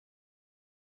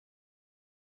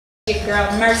Your girl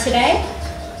Mer today,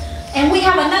 and we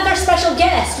have another special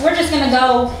guest. We're just gonna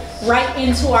go right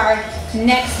into our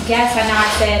next guest. I know I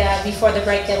said before the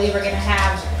break that we were gonna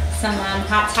have some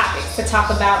hot topics to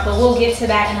talk about, but we'll get to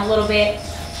that in a little bit.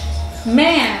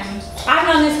 Man, I've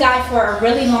known this guy for a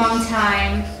really long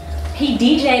time. He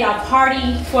DJ'd a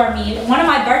party for me, one of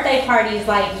my birthday parties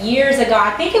like years ago. I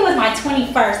think it was my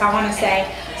 21st, I want to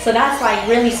say. So that's like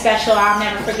really special. I'll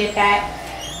never forget that.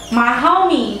 My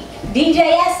homie,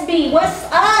 DJ SB, what's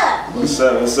up? What's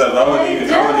up? What's up? I wasn't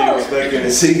even expecting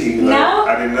to see you. Like, no?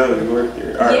 I didn't know you worked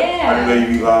here. Yeah. I didn't know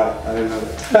you'd be live. I didn't know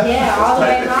that. Yeah, all the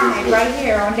way live, right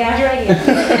here on Dash Radio.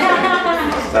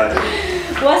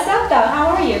 What's up, though? How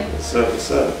are you? What's up?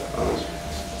 What's up?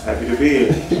 Happy to be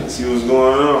here. I see what's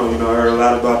going on. You know, I heard a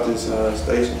lot about this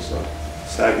station, so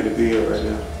just happy to be here right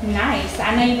now. Nice.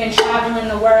 I know you've been traveling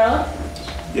the world.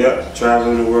 Yep,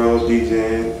 traveling the world,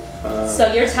 DJing.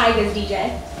 So you're Tiger's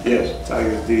DJ? Yeah,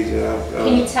 Tiger's DJ.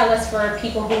 Can you tell us, for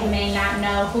people who may not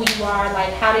know who you are,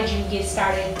 like how did you get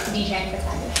started DJing for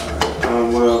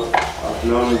Tiger? Well, I've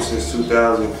known him since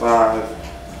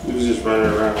 2005. We was just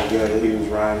running around together. He was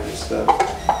riding and stuff.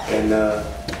 And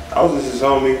I was just his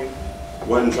homie.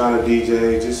 Wasn't trying to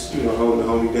DJ, just, you know, holding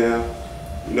the homie down.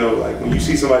 You know, like when you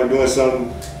see somebody doing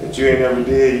something that you ain't never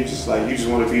did, you just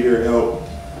want to be there to help.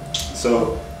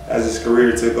 So as his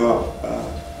career took off,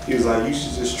 he was like, you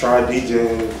should just try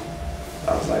DJing.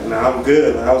 I was like, nah, I'm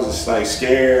good. Like, I was just like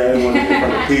scared. I didn't want to get in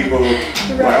front of people.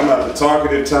 Right. Like, I'm not the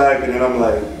talkative type, and then I'm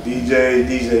like,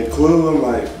 DJ Clue. I'm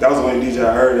like, that was the only DJ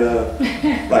I heard of.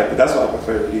 Like, but that's like my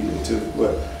favorite DJ too.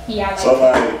 But yeah, so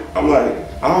like, I'm like,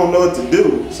 I don't know what to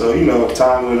do. So, you know,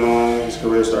 time went on, his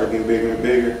career started getting bigger and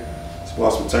bigger. Just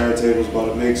bought some turntables, bought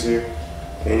a mixer,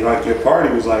 and like your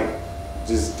party was like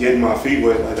just getting my feet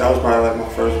wet. Like that was probably like my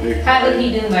first big How party.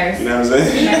 did he do, Merce? You know what I'm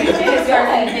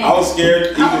saying? I was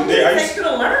scared even there. How long to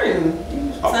learn?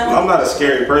 I'm not a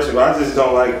scary person, but I just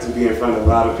don't like to be in front of a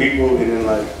lot of people, and then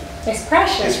like it's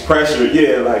pressure. It's pressure,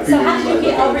 yeah. Like people. So how did you like,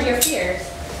 get over your fears?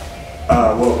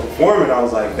 Well, performing, I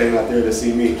was like, they're not there to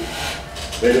see me.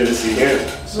 They're there to see him.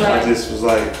 So right. I just was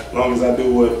like, as long as I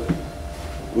do what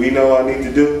we know I need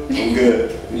to do, I'm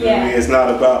good. You know what I mean? It's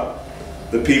not about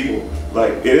the people.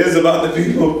 Like, it is about the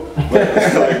people, but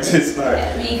like, just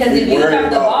like, because if you drop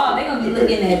the ball, they're gonna be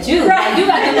looking at you. Right. Like, you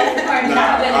got to look hard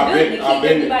to keep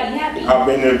everybody happy. I've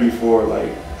been there before.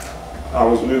 Like,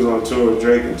 we was on tour with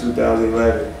Drake in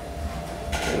 2011,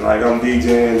 and like I'm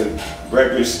DJing, and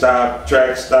record stop,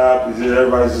 track stop, and just,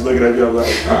 everybody's just looking at me. I'm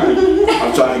like, all right,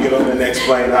 I'm trying to get on the next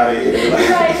plane out of here. Like,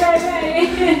 right.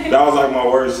 That was like my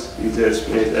worst DJ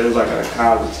experience. It was like at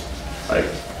college, like.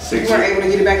 You weren't able to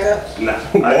get it back up? Nah.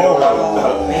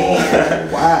 Oh,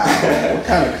 man. Wow.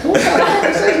 What kind of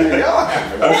conversation are y'all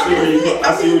having? I see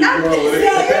where you're going with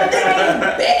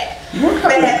it. What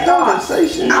kind of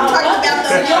conversation? I'm talking about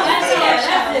the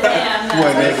You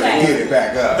weren't able to get it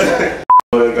back up.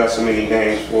 They got so many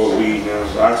names for weed now,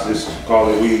 so I just call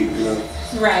it weed, you know.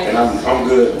 Right. And I'm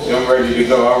good. I'm ready to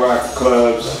go. I rock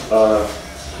clubs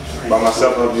by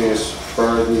myself. I've been as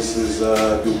furthest as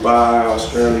Dubai,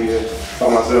 Australia, by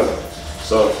myself.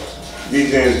 So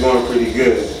DJing is going pretty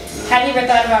good. Have you ever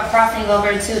thought about crossing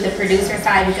over to the producer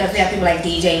side? Because we have people like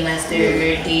DJ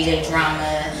Mustard, DJ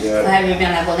Drama. Yeah. So have you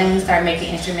been like, well, let me start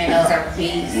making instrumentals or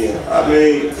beats? Yeah, I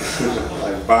made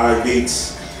like 5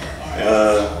 beats.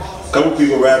 A couple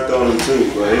people rapped on them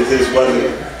too, but it just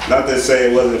wasn't, not to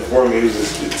say it wasn't for me,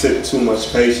 it took too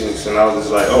much patience, and I was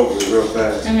just like over it real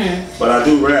fast. But I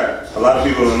do rap. A lot of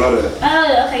people don't know that.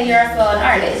 Oh, okay, you're also an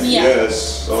artist. Yeah.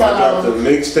 Yes, so I dropped a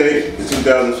mixtape in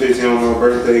 2015 on my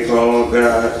birthday called On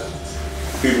God.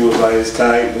 People was like, it's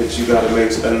tight, but you gotta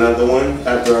make another one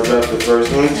after I dropped the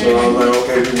first one. So I was like,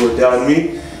 okay, people were doubting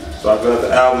me. So I dropped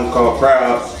the album called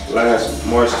Proud last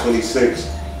March 26th.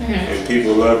 And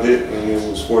people loved it, and it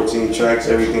was 14 tracks,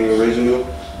 everything original.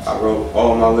 I wrote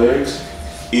all my lyrics,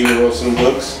 even wrote some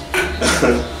books.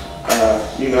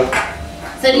 You know.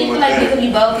 So do you feel like you could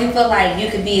be both? You feel like you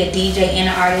could be a DJ and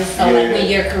an artist? So like when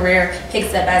your career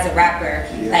picks up as a rapper,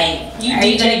 like you are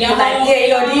you gonna be like,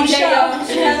 you're a DJ?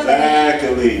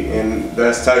 Exactly, and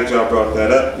that's tight y'all brought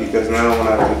that up, because now when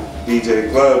I can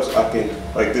DJ clubs, I can,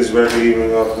 like this record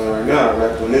even off right now, I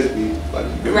rap on this beat, like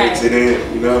you can mix it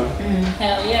in, you know?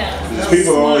 Hell yeah. Because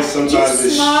people always sometimes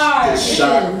just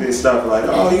shocked and stuff like,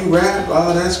 oh, you rap,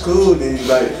 oh, that's cool. Then you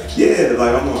like, yeah,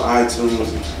 like I'm on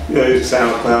iTunes, you know,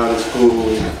 SoundCloud is cool,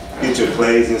 and get your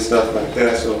plays and stuff like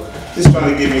that. So just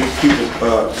trying to get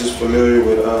people just familiar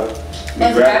with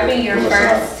Was rapping your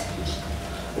first?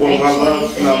 Well, my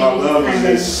love was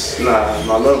just,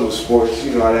 my love was sports,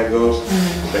 you know how that goes.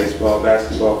 Baseball,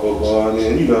 basketball, football, and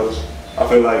then, you know, I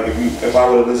feel like if I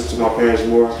would have listened to my parents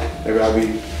more, maybe I'd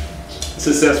be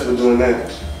successful doing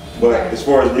that. But as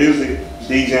far as music,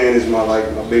 DJing is my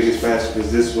biggest passion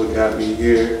because this is what got me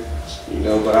here, you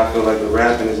know. But I feel like the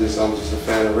rapping is just, I'm just a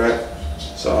fan of rap.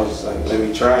 So I was just like, let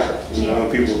me try it. You know,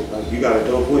 and people like, you got a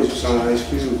dope voice, you sound like Ice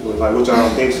Cube, but like, which I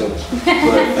don't think so.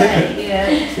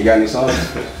 But You got any songs?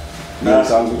 You got any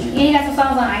songs with you? Yeah, you got some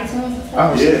songs on iTunes and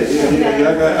stuff. Oh,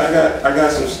 yeah. I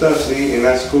got some stuff, see, and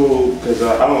that's cool because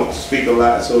I don't speak a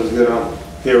lot, so it's good I'm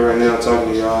here right now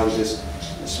talking to y'all and just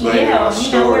explaining my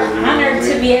story. We're honored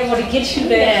to be able to get you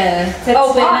to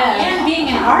open up. And being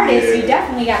an artist, you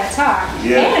definitely got to talk.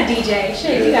 And a DJ,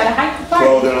 shit, you got to hype the party.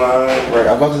 Clothing line. Right,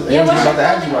 I'm about to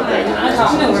ask you about that.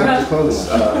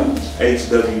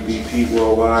 HWBP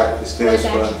Worldwide. It stands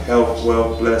for Health,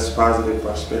 Wealth, Blessed, Positive,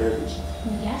 Prosperity.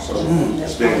 So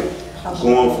it's been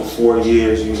going for 4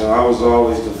 years, you know. I was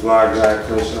always the fly guy at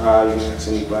Kershaw High, you can ask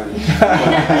anybody.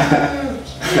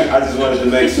 I just wanted to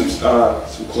make some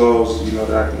clothes, you know,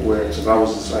 that I can wear because I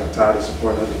was just like tired of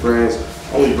supporting other brands.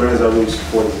 Only brands I really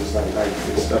supported is like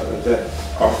Nike and stuff like that.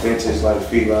 Or vintage like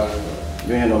Fila.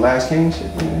 You ain't no Last King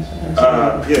shit, man?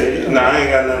 I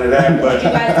ain't got none of that. But did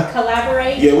you guys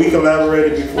collaborate? Yeah, we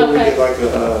collaborated before. We did like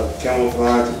a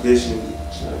camouflage edition.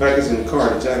 In fact, it's in the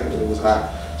car, the jacket, but it was hot.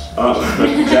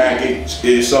 Jacket,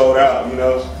 it sold out, you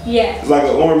know? Yeah. It's like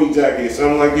an army jacket,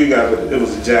 something like you got, but it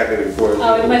was a jacket before.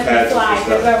 Oh, it must be fly,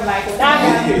 because I'm like, yeah.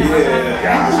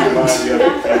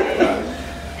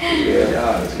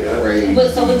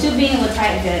 But so with you being with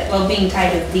being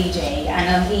Tiger's DJ, I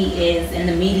know he is in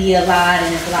the media a lot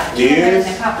and there's a lot of cameras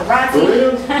and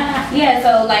paparazzi. Yeah,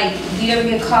 so like, do you ever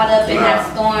get caught up in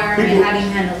that storm and how do you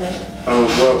handle it?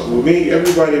 Well, with me,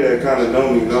 everybody that kind of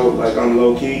know me know like I'm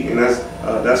low key, and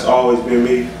that's always been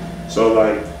me. So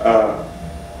like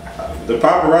the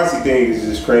paparazzi thing is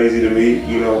just crazy to me,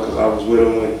 you know, because I was with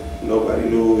him when nobody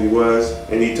knew who he was,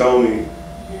 and he told me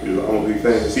I'm gonna be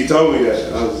famous. He told me that,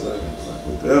 and I was like,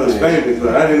 what the hell is famous?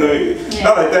 Like, I didn't know.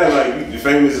 Not like that. Like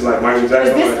famous is like Michael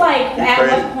Jackson. Was this like at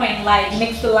what point? Like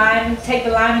mix the line, take the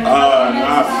line.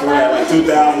 Like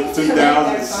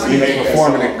 2000. He was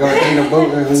performing at Gardena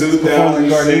Boat.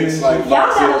 2006. Like y'all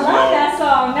gotta love that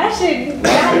song. That shit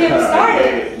got him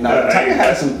started. No, Tiger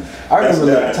had some. I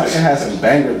remember Tiger had some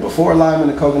bangers before Lime and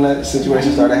the Coconut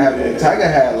situation started happening. Tiger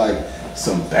had like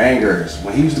some bangers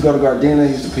when he used to go to Gardena.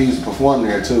 He used to perform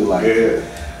there too. Like,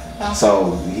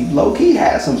 so he low key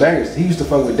had some bangers. He used to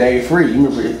fuck with Dave Free. You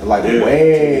remember, like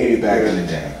way back in the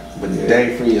day. But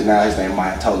Dave Free is now his name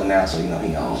Maya Tola now, so you know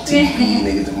he on TV.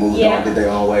 Niggas that moved on, did their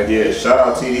own way. Yeah, shout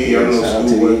out TD. I know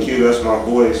Schoolboy Q. That's my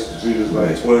voice. We was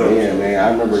like 12. Yeah, man.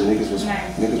 I remember niggas was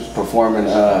performing.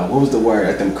 What was the word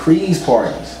at them Crease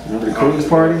parties? Remember the Crease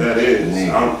party? That is.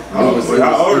 How old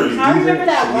are you? I remember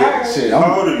that word. Shit,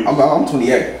 how old are you? I'm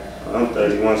 28. I'm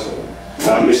 31, so. I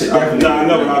miss it. I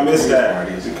know, but I miss that.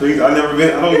 The Crease, I never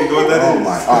been. I don't even know what that is. Oh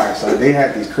my! All right, so they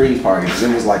had these Crease parties. It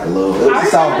was like a little. It was a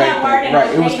South Bay thing, right?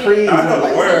 It was Crease. I know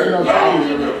the word.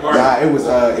 Nah, it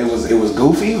was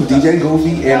Goofy, DJ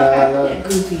Goofy, and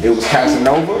it was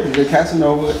Casanova, DJ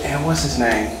Casanova, and what's his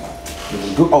name?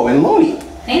 It was and Looney.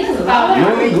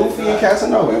 Looney, Goofy, and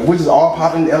Casanova, which is all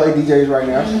popping LA DJs right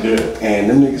now. Yeah. And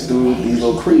them niggas do these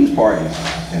little Crease parties,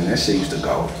 and that shit used to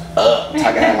go up.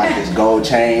 Tiger had like this gold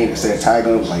chain that said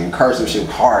Tiger. It was like in cursive shit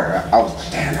hard. I was like,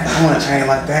 damn, I want a chain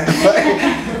like that.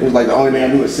 It was like the only thing I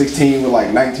knew at 16 with like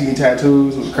 19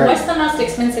 tattoos. It was crazy. What's the most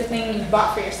expensive thing you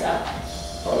bought for yourself?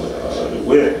 The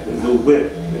whip, the new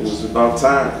whip. It was about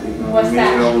time. You know What's what I mean?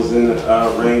 that? I was in the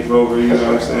Range Rover, you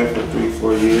know what I'm saying, for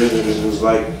 3-4 years, and it was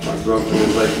like, my girlfriend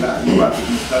was like, nah, you about to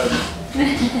be done.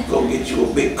 Go get you a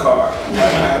big car. I'm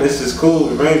like, nah, this is cool.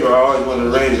 The Range Rover, I always wanted a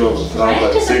Range Rover. So I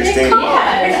was like 16.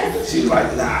 She was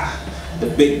like, nah, the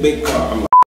big car. I'm like,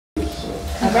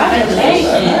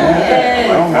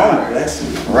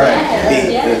 Right.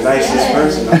 The nicest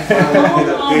person. I'm finally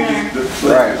the biggest,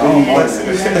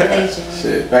 Right.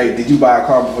 Shit. Hey, did you buy a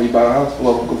car before you bought a house?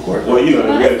 Well, of course. Well, you know,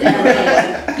 right.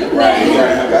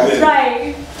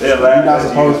 You're not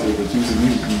supposed to, but you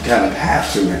kind of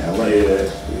have to in LA. Yeah, you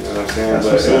know what I'm saying?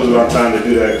 But it was about time to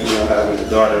do that, you know, having a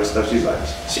daughter and stuff. She's like,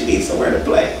 she needs somewhere to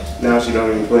play. Now she don't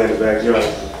even play in the backyard.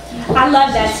 I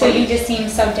love that too. You just seem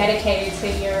so dedicated to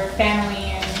your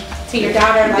family and to your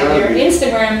daughter. Like your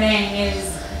Instagram name is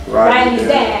Riley's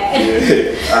dad.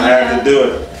 Yeah, I had to do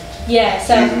it. Yeah,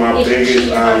 so she's my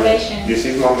biggest motivation. Yeah,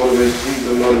 she's my motivation. She's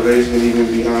the motivation even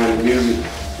behind the music.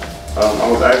 I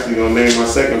was actually gonna name my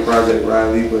second project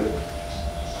Riley, but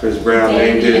Chris Brown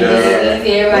named it.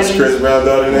 What's Chris Brown's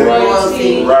daughter name?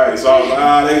 Royalty. Right. So I was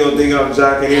like, they gonna think I'm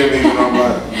jocking him, even though I'm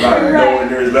like nowhere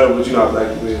near his level, but you know how black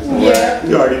people is. Yeah.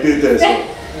 You already did that. So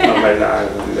I'm like, nah, I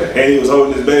ain't gonna do that. And he was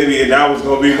holding his baby, and that was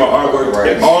gonna be my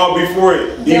artwork all before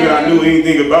it. Even I knew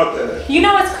anything about that. You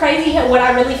know what's crazy? What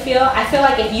I really feel? I feel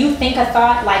like if you think a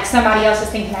thought, like somebody else is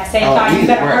thinking that same thought, you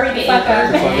better hurry the fuck up.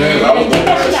 I was gonna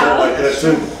have a show like that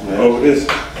too. Over this.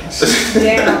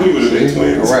 Yeah. We would have been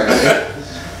twins. Right.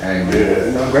 Hey, man.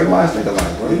 You know, great minds think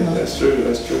alike, bro. You know? That's true. I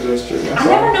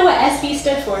never knew what SB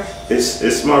stood for.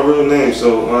 It's my real name.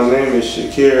 So my name is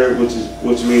Shakir,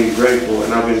 which means grateful,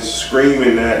 and I've been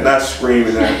screaming that, not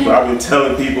screaming that, but I've been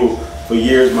telling people for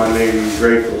years my name is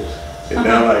grateful. And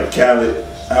now like Khaled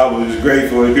album is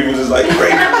grateful, and people just like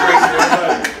grateful.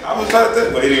 I was like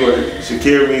that, but anyway,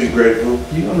 Shakir means grateful.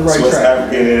 You on the right Swiss track.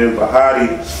 African, and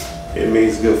Bahati, it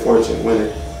means good fortune,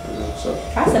 winning. So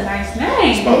That's a nice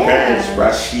name. it's my parents,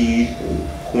 Rashid and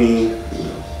Queen, you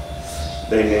know,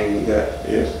 they named me that.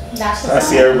 Yeah. That's I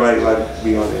see everybody like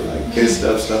be on it, like kid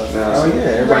stuff now. Oh so yeah,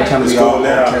 everybody trying to it's be cool all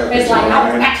now. It's like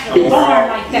I was actually born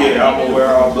like that. Yeah, I'm gonna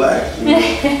wear all black. You know?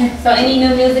 So any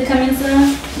new music coming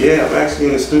soon? Yeah, I'm actually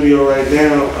in the studio right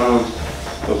now,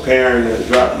 preparing to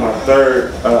drop my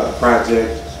third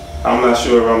project. I'm not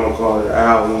sure if I'm gonna call it an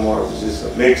album or if it's just a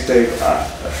mixtape.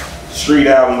 Street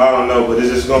album, I don't know, but it's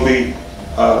just gonna be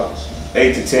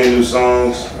 8 to 10 new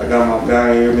songs. I got my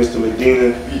guy here, Mr.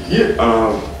 Medina.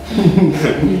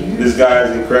 This guy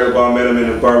is incredible. I met him in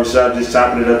the barbershop just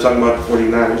chopping it up, talking about the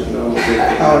 49ers, you know. I'm a big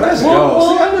fan. Oh, that's dope.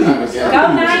 See, I knew you was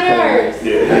Go Niners!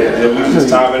 Yeah, we was just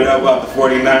talking it up about the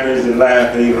 49ers and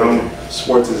laughing. You know,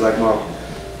 sports is like my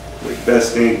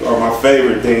best thing, or my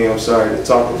favorite thing, I'm sorry, to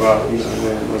talk about, you know,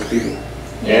 man, most people.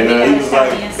 Yeah, And he was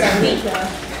like,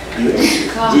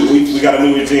 we got a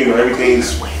new regime where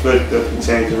everything's flipped up and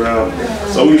changed around.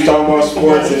 So we was talking about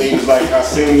sports, and he was like, I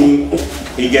seen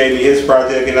he gave me his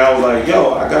project, and I was like,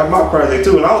 yo, I got my project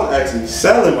too, and I was actually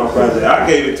selling my project. I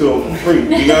gave it to him for free.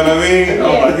 You know what I mean? I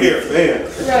was like, here, man.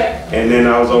 Right. And then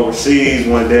I was overseas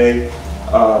one day.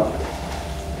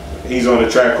 He's on a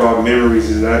track called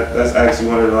Memories, and that's actually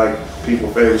one of the like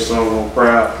people's favorite songs on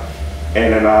Proud.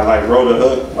 And then I like wrote a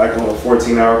hook like on a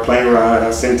 14-hour plane ride.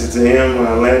 I sent it to him when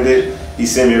I landed. He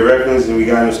sent me a reference, and we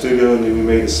got in the studio, and then we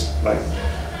made this like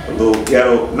a little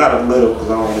ghetto, not a little, because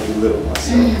I don't want to do little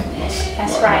myself.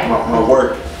 That's right. My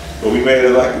work. But we made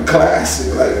it like a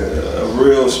classic, like a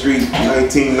real street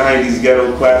 1990s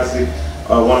ghetto classic.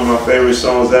 One of my favorite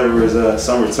songs ever is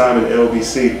Summertime in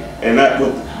LBC. And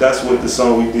that's what the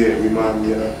song we did reminded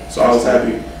me of. So I was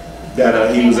happy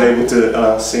that he was able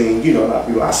to sing. You know, a lot of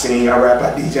people, I sing, I rap,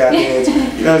 I DJ, I dance. You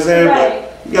know what I'm saying? Right.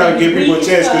 But you gotta give people a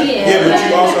chance. But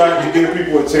you also have to give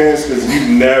people a chance because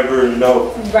you never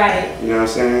know. Right. You know what I'm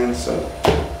saying? So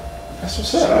that's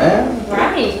what's up, man.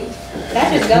 Right.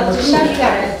 That just goes, you know, you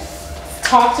gotta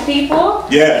talk to people.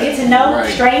 Yeah. Get to know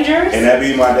strangers. And that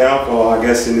be my downfall, I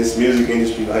guess, in this music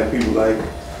industry. Like people like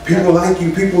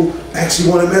you, people actually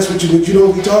want to mess with you, but you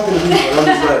don't be talking to people. And I'm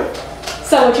just like.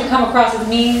 So would you come across as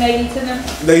mean maybe to them?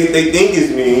 They think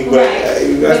it's mean, but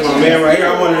hey, that's my man right here.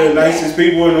 I'm one of the nicest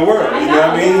people in the world. You know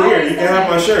what I mean? Here, you can have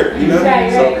my shirt. You know?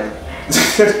 Right.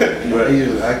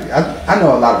 I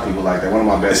know a lot of people like that. One of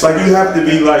my best. It's like you have to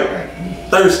be like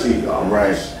thirsty.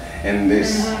 Right. And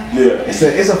this, yeah,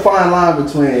 it's a fine line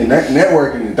between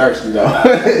networking and thirsty though.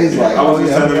 It's like I was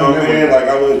just telling my man, like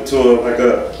I went to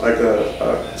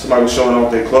somebody was showing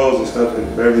off their clothes and stuff in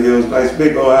Beverly Hills, nice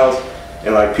big old house,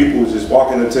 and like people was just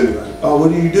walking up to me like, oh, what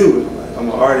do you do? And I'm like, I'm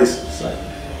an artist. It's like,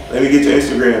 let me get your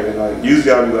Instagram, and like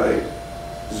usually I'll be like,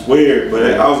 it's weird,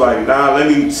 but I was like, nah, let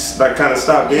me like kind of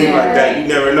stop being like that. You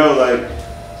never know, like.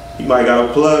 You might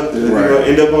got plugged and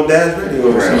end up on Dash Radio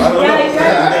or something. I don't know.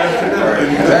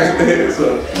 Exactly.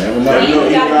 So, never know.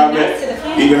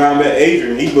 Even how I met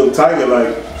Adrian, he booked Tiger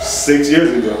like 6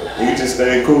 years ago. And he just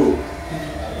stayed cool.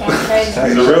 He's a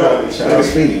real one. Shout out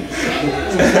Speedy.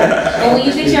 Well, when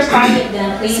you get your project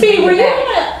done, please. Speedy, were you in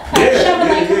a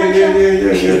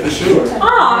Yeah, for sure.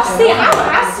 Oh, see,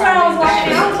 I swear I was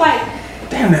watching. I was like,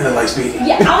 damn, that look like Speedy.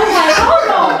 Yeah, I was like, hold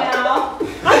on now.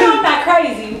 I know I'm not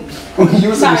crazy. You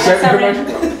was in the second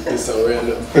commercial? It's so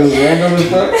random. It was random and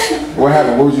stuff? What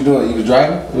happened? What was you doing? You was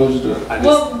driving? What was you doing?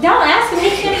 Well, don't ask him. He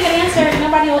can't even answer.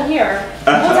 Nobody will hear.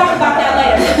 We'll talk about that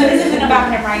later. This isn't about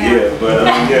him right now. Yeah, but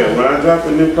when I drop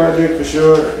a new project for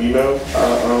sure, you know,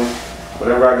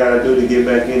 whatever I gotta do to get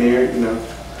back in here, you know,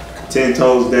 10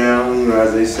 toes down, you know,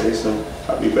 as they say, so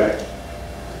I'll be back.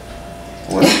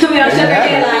 We don't shut our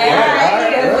head like,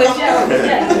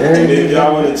 And if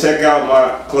y'all want to check out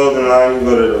my clothing line, you can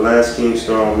go to the Last King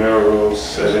store on Melrose,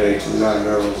 7829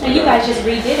 Melrose. And you guys just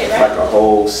redid it, right? Like a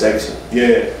whole section.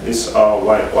 Yeah, it's all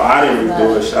white. Well, I didn't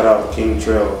redo it. Shout out to King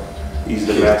Trail. He's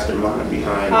the mastermind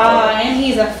behind it. Oh, and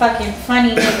he's a fucking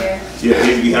funny nigga. Yeah,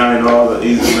 he's behind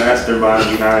he's the mastermind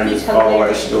behind this all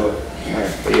white store.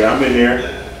 But yeah, I'm in there.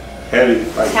 Heavy,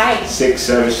 like Tight. 6,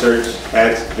 7 shirts,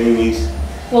 hats, beanies.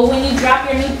 Well, when you drop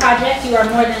your new project, you are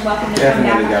more than welcome to come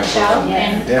down on the show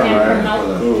and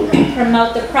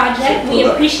promote the project. We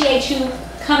appreciate you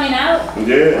coming out,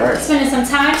 spending some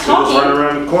time talking. Just run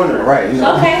around the corner. Right. You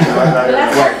know. Okay.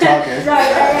 Talking. Right.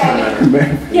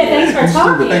 Yeah, thanks for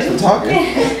talking. Thanks for talking.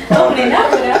 Opening up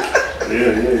with us.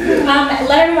 Yeah.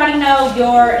 Let everybody know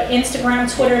your Instagram,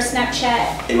 Twitter,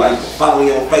 Snapchat. And like follow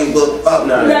me on Facebook. Oh,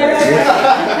 no.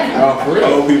 Oh, for real?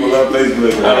 Old people love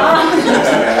Facebook.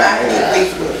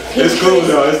 It's cool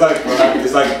though. It's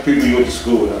like people you went to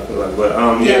school with. I feel like, but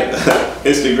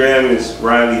Instagram is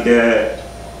Riley Dad,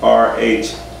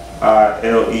 RHILEE_Dad.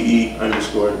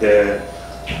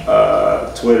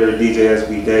 Twitter DJ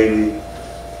SB Daily.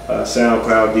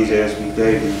 SoundCloud DJ SB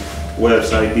Daily.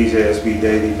 Website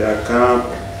DJSBDaily.com.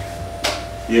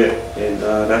 Yeah, and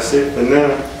that's it for now.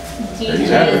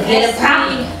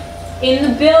 DJ in the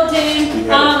building.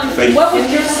 What was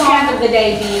your song of the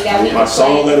day, B? My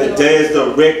song of the day is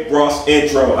the Rick Ross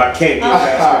intro. I can't get past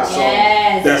that song.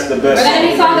 Yes. That's the best We're song.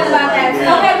 gonna be talking about that.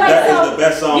 Okay, wait, That so is the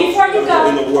best song before you go,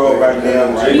 in the world right now.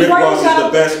 Rick Ross is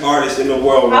the best artist in the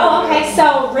world right now. Oh, okay,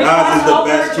 so Rick Ross Nas is the over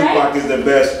best, Drake? Tupac is the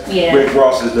best, Yeah. Rick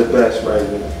Ross is the best right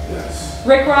now.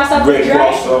 Rick Ross over Rick Drake?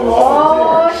 Ross over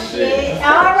Oh, shit.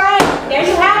 All right, there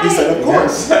you have He it. said, of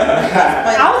course.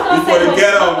 I was going to say, For the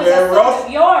ghetto, was man, a Ross. of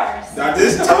yours. I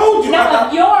just told you. No, of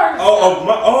yours. I'm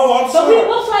But sorry.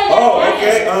 we'll play that. Oh,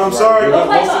 okay. I'm sorry. We'll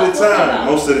play Most of both. the time.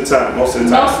 Most of the time. Most of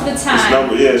the time.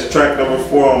 It's track number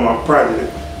 4 on my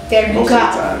project. There you Most go. of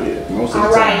the time, yeah. Most of the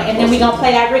All right, time. and then we're going to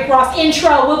play that Rick Ross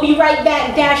intro. We'll be right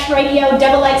back. Dash Radio,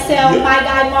 XXL, My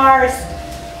Guy Mars.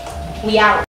 We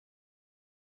out.